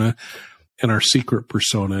persona, and our secret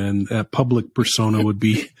persona. And that public persona would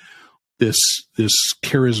be this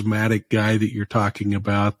charismatic guy that you're talking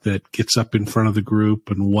about that gets up in front of the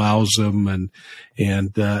group and wows them, and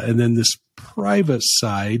then this private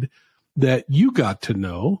side that you got to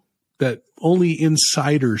know, that only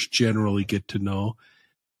insiders generally get to know.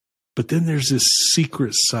 But then there's this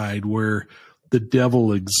secret side where the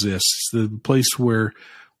devil exists, the place where,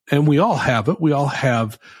 and we all have it. We all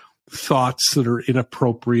have thoughts that are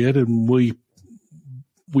inappropriate, and we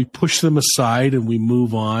push them aside and we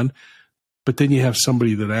move on. But then you have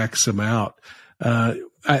somebody that acts them out.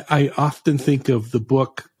 I often think of the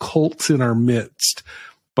book CULTS in Our Midst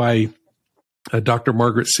by Dr.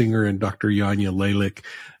 Margaret Singer and Dr. Janja Lalich.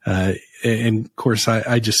 And of course,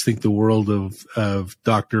 I just think the world of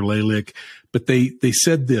Dr. Lalich. But they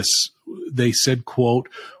said this. They said, quote,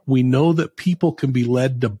 "We know that people can be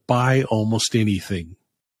led to buy almost anything.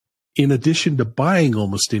 In addition to buying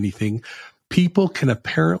almost anything, people can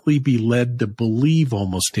apparently be led to believe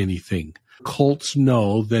almost anything. Cults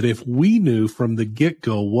know that if we knew from the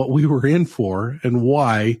get-go what we were in for and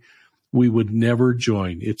why, we would never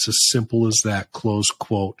join. It's as simple as that," close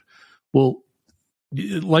quote. Well,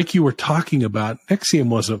 like you were talking about, NXIVM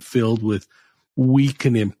wasn't filled with weak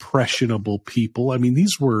and impressionable people. I mean,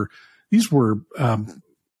 these were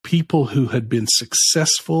people who had been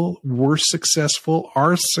successful, were successful,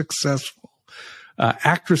 are successful,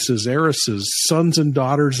 actresses, heiresses, sons and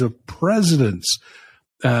daughters of presidents.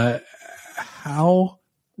 How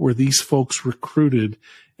were these folks recruited,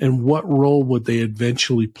 and what role would they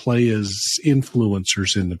eventually play as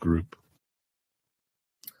influencers in the group?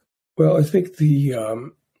 Well, I think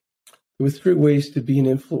there were three ways to be an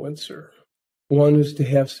influencer. One is to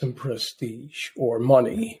have some prestige or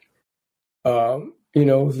money.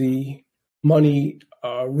 The money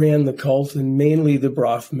ran the cult, and mainly the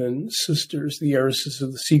Brafman sisters, the heiresses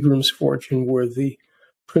of the Seagram's fortune, were the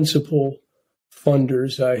principal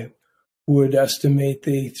funders. I would estimate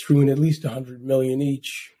they threw in at least $100 million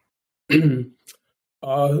each. Then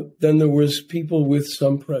there was people with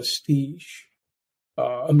some prestige.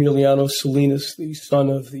 Emiliano Salinas, the son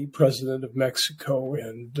of the president of Mexico,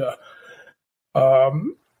 and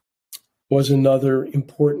was another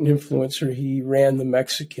important influencer. He ran the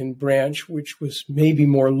Mexican branch, which was maybe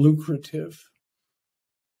more lucrative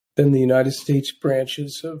than the United States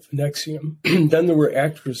branches of NXIVM. Then there were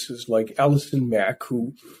actresses like Alison Mack,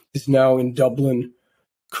 who is now in Dublin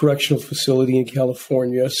Correctional Facility in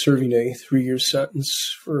California, serving a 3-year sentence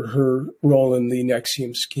for her role in the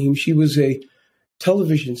NXIVM scheme. She was a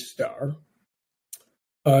television star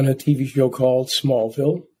on a TV show called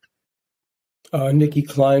Smallville. Nikki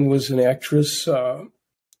Klein was an actress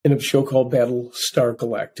in a show called Battlestar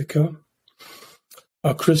Galactica.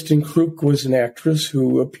 Kristen Kruk was an actress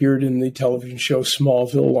who appeared in the television show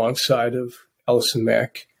Smallville alongside of Alison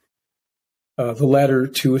Mack. The latter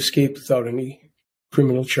two escaped without any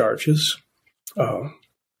criminal charges. So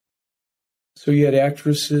you had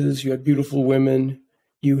actresses, you had beautiful women,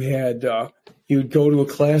 you would go to a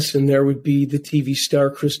class and there would be the TV star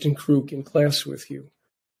Kristen Kruk in class with you.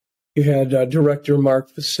 You had director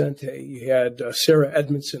Mark Vicente. You had Sarah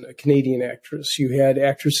Edmondson, a Canadian actress. You had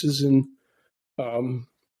actresses in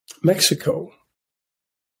Mexico.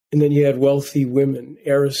 And then you had wealthy women,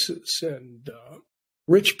 heiresses, and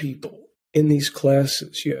rich people in these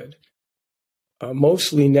classes. You had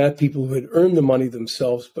mostly not people who had earned the money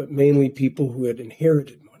themselves, but mainly people who had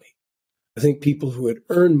inherited money. I think people who had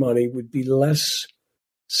earned money would be less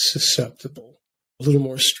susceptible, a little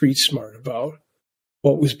more street smart about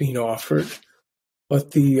what was being offered.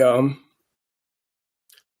 But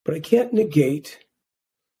but I can't negate,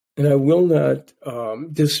 and I will not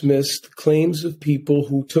dismiss the claims of people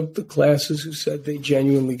who took the classes who said they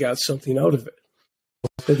genuinely got something out of it.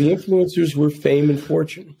 So the influencers were fame and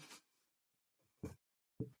fortune.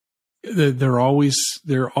 There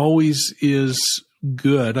always is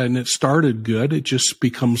good, and it started good. It just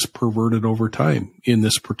becomes perverted over time in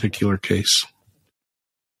this particular case.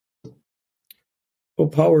 Well,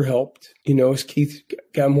 power helped, as Keith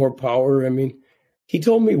got more power. I mean, he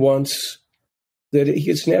told me once that he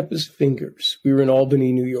could snap his fingers. We were in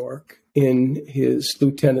Albany, New York, in his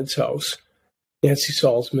lieutenant's house, Nancy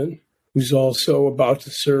Salzman, who's also about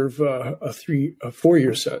to serve a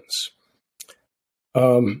 4-year sentence.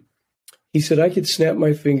 He said, I could snap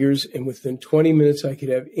my fingers, and within 20 minutes, I could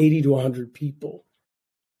have 80 to 100 people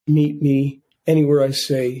meet me anywhere I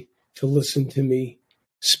say, to listen to me,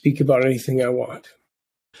 speak about anything I want.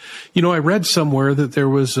 You know, I read somewhere that there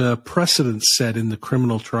was a precedent set in the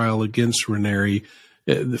criminal trial against Raniere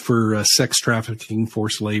for sex trafficking,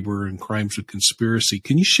 forced labor, and crimes of conspiracy.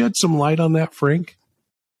 Can you shed some light on that, Frank?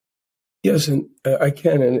 Yes, and I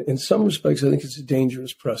can. And in some respects, I think it's a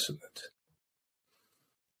dangerous precedent.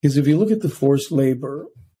 Because if you look at the forced labor,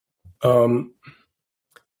 some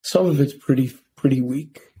of it's pretty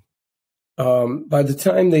weak. By the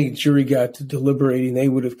time the jury got to deliberating, they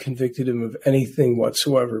would have convicted him of anything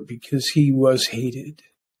whatsoever because he was hated.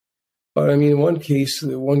 But I mean, in one case,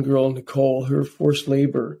 the one girl, Nicole, her forced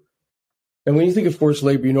labor. And when you think of forced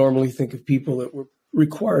labor, you normally think of people that were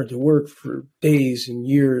required to work for days and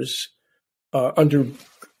years under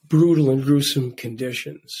brutal and gruesome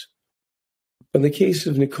conditions. In the case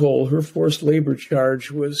of Nicole, her forced labor charge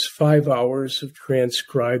was 5 hours of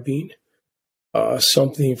transcribing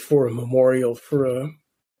something for a memorial for a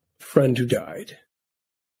friend who died.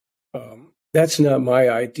 That's not my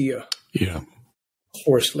idea. Yeah.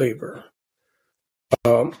 Forced labor.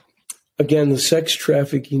 Again, the sex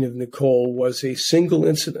trafficking of Nicole was a single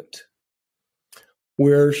incident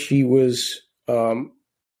where she was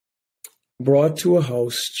brought to a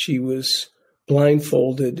house. She was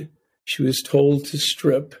blindfolded. She was told to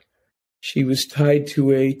strip. She was tied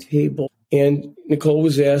to a table. And Nicole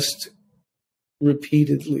was asked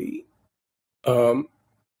repeatedly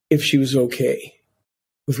if she was okay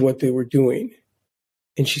with what they were doing.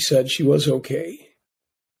 And she said she was okay.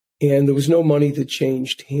 And there was no money that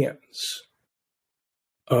changed hands.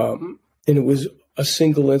 And it was a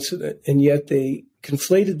single incident. And yet they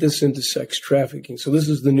conflated this into sex trafficking. So this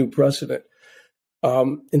is the new precedent.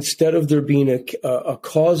 Instead of there being a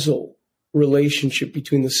causal relationship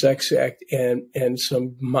between the sex act and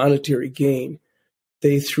some monetary gain,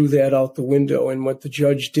 they threw that out the window. And what the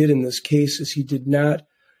judge did in this case is he did not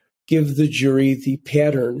give the jury the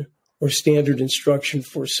pattern or standard instruction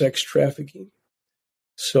for sex trafficking.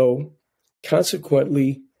 So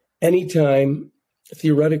consequently,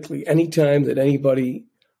 theoretically, anytime that anybody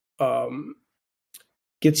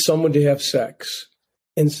gets someone to have sex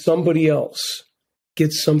and somebody else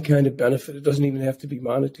gets some kind of benefit, it doesn't even have to be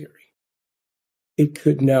monetary. It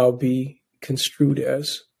could now be construed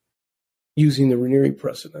as, using the Raniere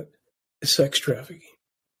precedent, sex trafficking.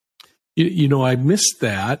 You know, I missed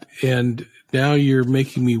that, and now you're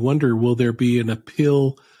making me wonder, will there be an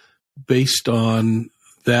appeal based on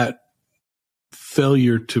that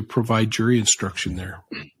failure to provide jury instruction there?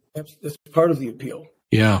 That's part of the appeal.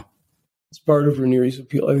 Yeah. It's part of Raniere's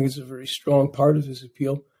appeal. I think it's a very strong part of his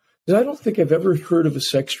appeal. Because I don't think I've ever heard of a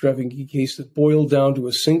sex trafficking case that boiled down to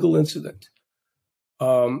a single incident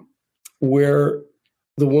where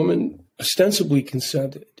the woman ostensibly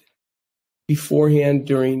consented beforehand,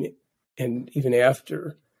 during, and even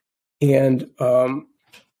after, and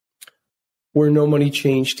where no money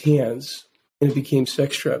changed hands and it became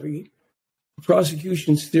sex trafficking. The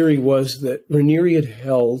prosecution's theory was that Raniere had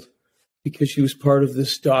held, because she was part of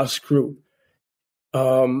this DOS group,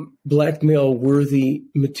 blackmail-worthy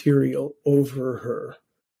material over her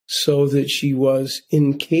so that she was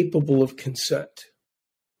incapable of consent.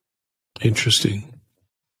 Interesting.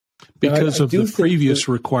 Because of the previous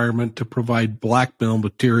requirement to provide blackmail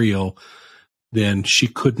material, then she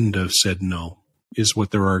couldn't have said no, is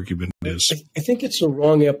what their argument is. I think it's a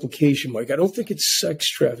wrong application, Mike. I don't think it's sex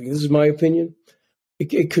trafficking. This is my opinion.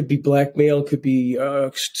 It could be blackmail. It could be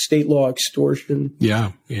state law extortion.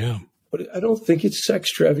 Yeah, yeah. But I don't think it's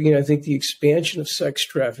sex trafficking. I think the expansion of sex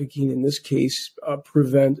trafficking in this case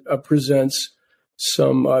presents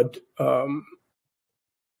some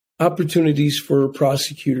opportunities for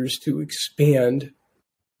prosecutors to expand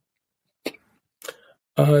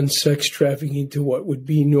on sex trafficking to what would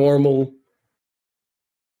be normal,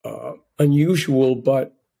 unusual,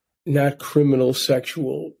 but not criminal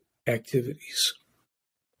sexual activities.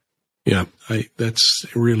 Yeah, that's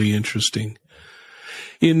really interesting.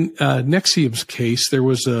 In NXIVM's case, there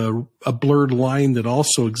was a blurred line that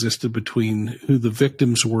also existed between who the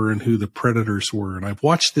victims were and who the predators were. And I've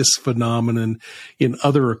watched this phenomenon in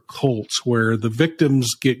other occults where the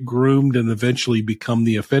victims get groomed and eventually become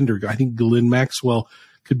the offender. I think Ghislaine Maxwell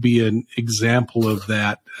could be an example of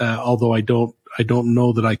that, although I don't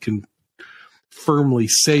know that I can firmly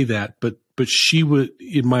say that. But but she would,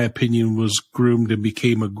 in my opinion, was groomed and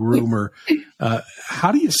became a groomer.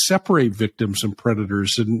 How do you separate victims and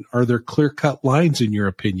predators? And are there clear-cut lines in your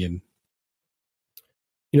opinion?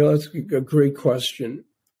 That's a great question.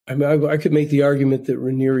 I mean, I could make the argument that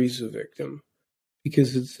Ranieri's a victim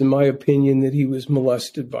because it's in my opinion that he was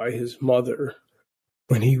molested by his mother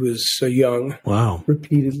when he was young. Wow.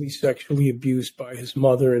 Repeatedly sexually abused by his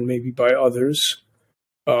mother and maybe by others.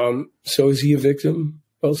 So is he a victim?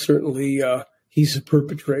 Well, certainly he's a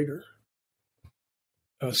perpetrator.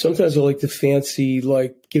 Sometimes I like to fancy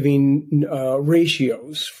giving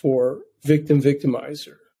ratios for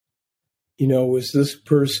victim-victimizer. Is this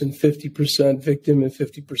person 50% victim and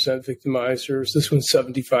 50% victimizer? Is this one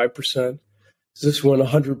 75%? Is this one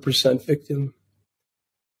 100% victim?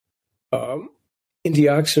 Indy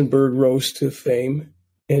Oxenberg rose to fame,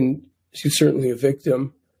 and she's certainly a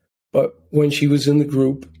victim. But when she was in the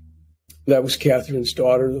group, that was Catherine's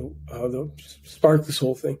daughter, that sparked this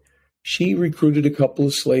whole thing. She recruited a couple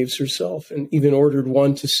of slaves herself and even ordered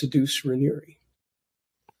one to seduce Ranieri.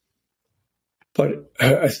 But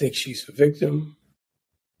I think she's a victim.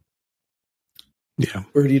 Yeah.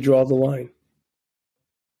 Where do you draw the line?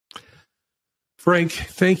 Frank,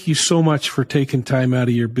 thank you so much for taking time out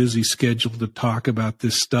of your busy schedule to talk about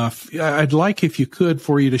this stuff. I'd like, if you could,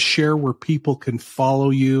 for you to share where people can follow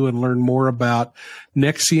you and learn more about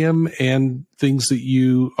NXIVM and things that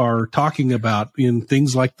you are talking about in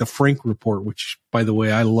things like the Frank Report, which, by the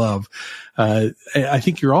way, I love. I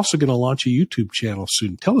think you're also going to launch a YouTube channel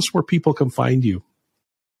soon. Tell us where people can find you.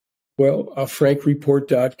 Well,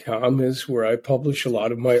 frankreport.com is where I publish a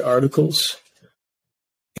lot of my articles.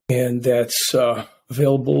 And that's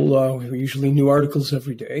available, usually new articles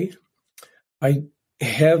every day. I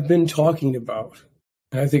have been talking about,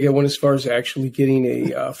 and I think I went as far as actually getting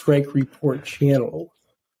a Frank Report channel,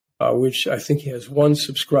 which I think has one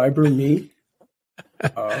subscriber, me.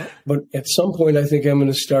 But at some point, I think I'm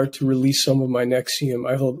going to start to release some of my NXIVM.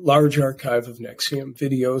 I have a large archive of NXIVM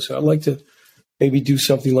videos, and I'd like to maybe do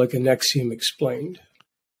something like a NXIVM Explained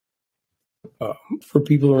for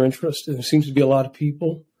people who are interested. There seems to be a lot of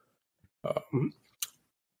people.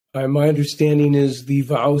 My understanding is The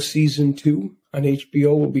Vow Season 2 on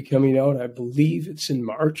HBO will be coming out. I believe it's in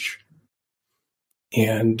March.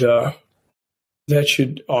 And that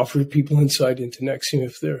should offer people insight into NXIVM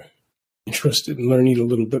if they're interested in learning a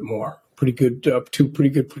little bit more. Two pretty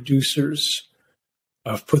good producers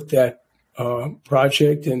put that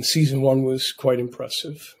project, and season 1 was quite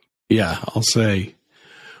impressive. Yeah, I'll say.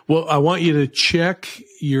 Well, I want you to check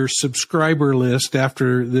your subscriber list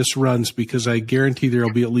after this runs, because I guarantee there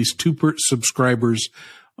will be at least 2 subscribers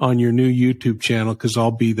on your new YouTube channel, because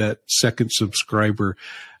I'll be that second subscriber.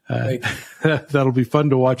 That'll be fun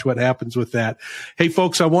to watch what happens with that. Hey,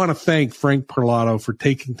 folks, I want to thank Frank Parlato for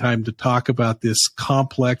taking time to talk about this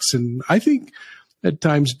complex and I think at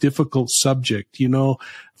times difficult subject.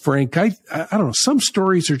 Frank, I don't know, some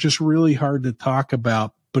stories are just really hard to talk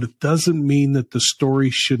about, but it doesn't mean that the story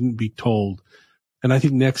shouldn't be told. And I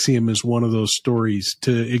think NXIVM is one of those stories.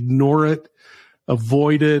 To ignore it,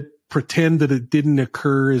 avoid it, pretend that it didn't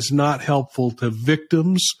occur is not helpful to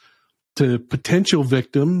victims, to potential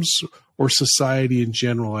victims, or society in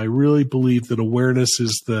general. I really believe that awareness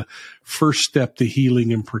is the first step to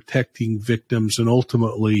healing and protecting victims and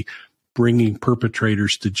ultimately bringing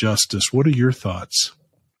perpetrators to justice. What are your thoughts?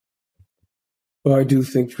 Well, I do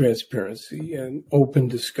think transparency and open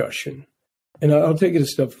discussion. And I'll take it a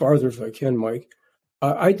step farther if I can, Mike.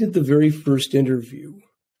 I did the very first interview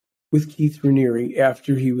with Keith Raniere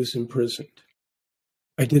after he was imprisoned.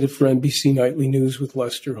 I did it for NBC Nightly News with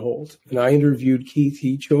Lester Holt. And I interviewed Keith.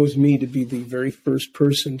 He chose me to be the very first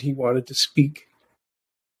person he wanted to speak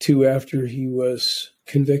to after he was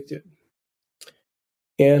convicted.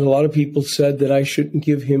 And a lot of people said that I shouldn't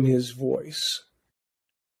give him his voice.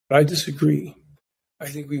 But I disagree. I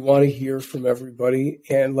think we want to hear from everybody,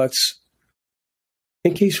 and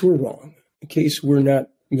in case we're wrong, in case we're not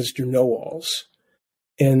Mr. Know-Alls,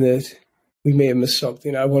 and that we may have missed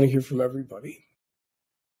something, I want to hear from everybody.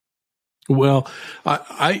 Well,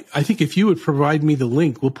 I think if you would provide me the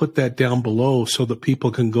link, we'll put that down below so that people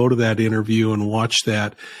can go to that interview and watch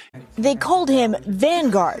that. They called him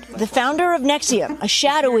Vanguard, the founder of NXIVM, a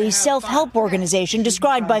shadowy self-help organization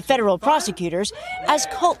described by federal prosecutors as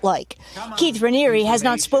cult-like. Keith Raniere has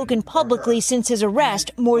not spoken publicly since his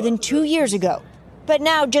arrest more than 2 years ago. But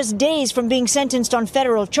now, just days from being sentenced on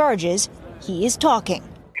federal charges, he is talking.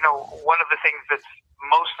 One of the things that's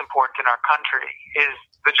most important in our country is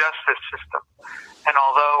the justice system. And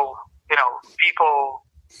although, people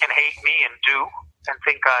can hate me and do and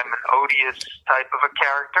think I'm an odious type of a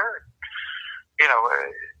character,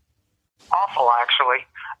 Awful, actually.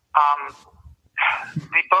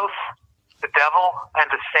 Both the devil and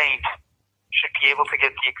the saint should be able to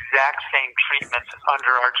get the exact same treatment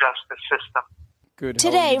under our justice system. Good.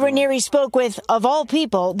 Today, Raniere spoke with, of all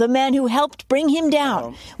people, the man who helped bring him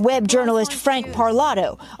down, web journalist Frank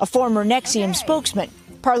Parlato, a former NXIVM spokesman.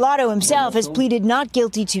 Parlato himself has pleaded not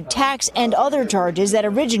guilty to tax and other charges that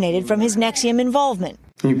originated from his NXIVM involvement.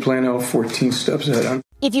 You plan out 14 steps ahead.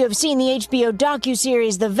 If you have seen the HBO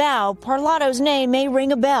docuseries The Vow, Parlato's name may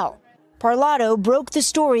ring a bell. Parlato broke the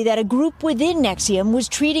story that a group within NXIVM was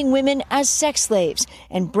treating women as sex slaves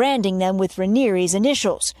and branding them with Raniere's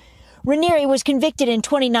initials. Raniere was convicted in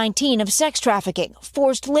 2019 of sex trafficking,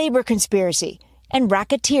 forced labor conspiracy, and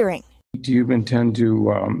racketeering. Do you intend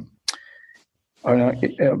to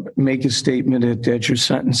make a statement at your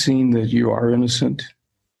sentencing that you are innocent?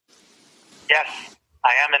 Yes,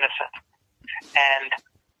 I am innocent. And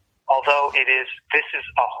although this is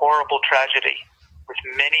a horrible tragedy with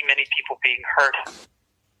many, many people being hurt,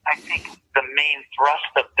 I think the main thrust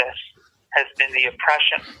of this has been the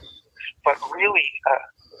oppression, but really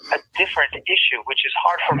a different issue, which is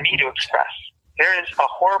hard for me to express. There is a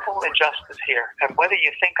horrible injustice here, and whether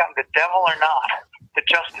you think I'm the devil or not, the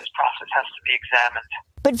justice process has to be examined.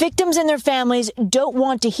 But victims and their families don't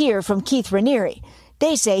want to hear from Keith Raniere.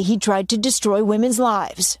 They say he tried to destroy women's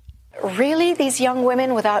lives. Really, these young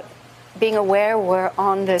women, without being aware, were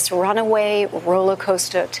on this runaway roller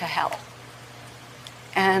coaster to hell.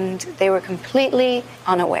 And they were completely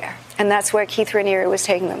unaware. And that's where Keith Raniere was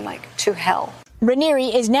taking them, to hell.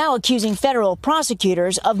 Raniere is now accusing federal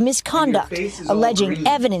prosecutors of misconduct, alleging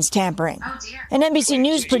evidence tampering. An NBC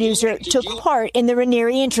News producer took part in the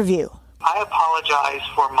Raniere interview. I apologize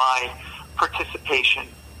for my participation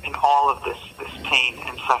in all of this pain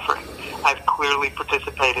and suffering. I've clearly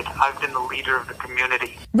participated. I've been the leader of the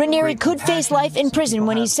community. Raniere could face life in prison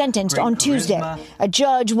when he's sentenced on Tuesday. A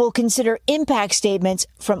judge will consider impact statements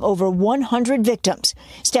from over 100 victims.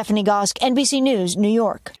 Stephanie Gosk, NBC News, New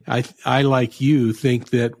York. I, like you, think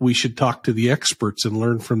that we should talk to the experts and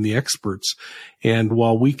learn from the experts. And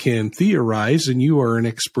while we can theorize, and you are an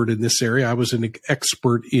expert in this area, I was an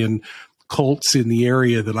expert in cults in the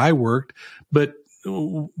area that I worked, but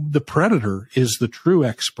the predator is the true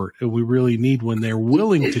expert, and we really need when they're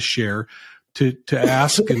willing to share, to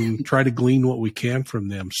ask and try to glean what we can from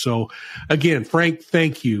them. So again, Frank,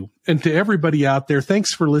 thank you. And to everybody out there,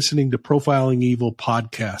 thanks for listening to Profiling Evil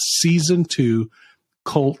Podcast, Season 2,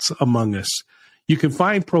 Cults Among Us. You can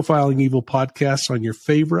find Profiling Evil podcasts on your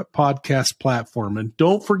favorite podcast platform. And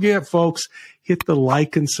don't forget, folks, hit the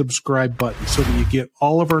like and subscribe button so that you get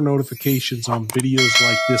all of our notifications on videos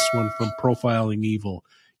like this one from Profiling Evil.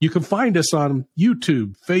 You can find us on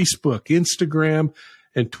YouTube, Facebook, Instagram,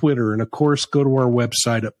 and Twitter. And, of course, go to our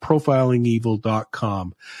website at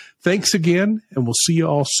profilingevil.com. Thanks again, and we'll see you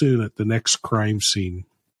all soon at the next crime scene.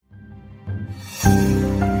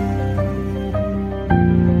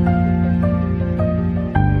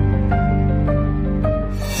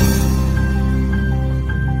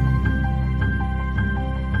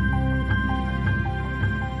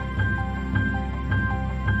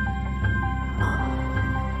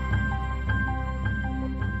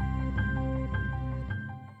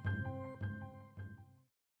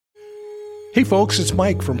 Hey folks, it's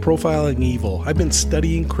Mike from Profiling Evil. I've been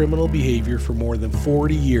studying criminal behavior for more than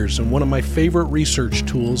 40 years, and one of my favorite research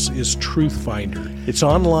tools is Truth Finder. It's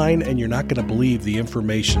online, and you're not going to believe the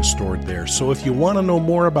information stored there. So if you want to know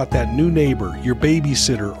more about that new neighbor, your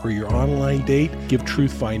babysitter, or your online date, give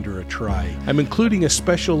Truth Finder a try. I'm including a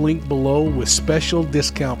special link below with special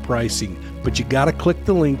discount pricing, but you got to click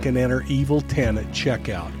the link and enter EVIL10 at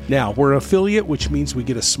checkout. Now, we're an affiliate, which means we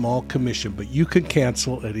get a small commission, but you can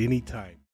cancel at any time.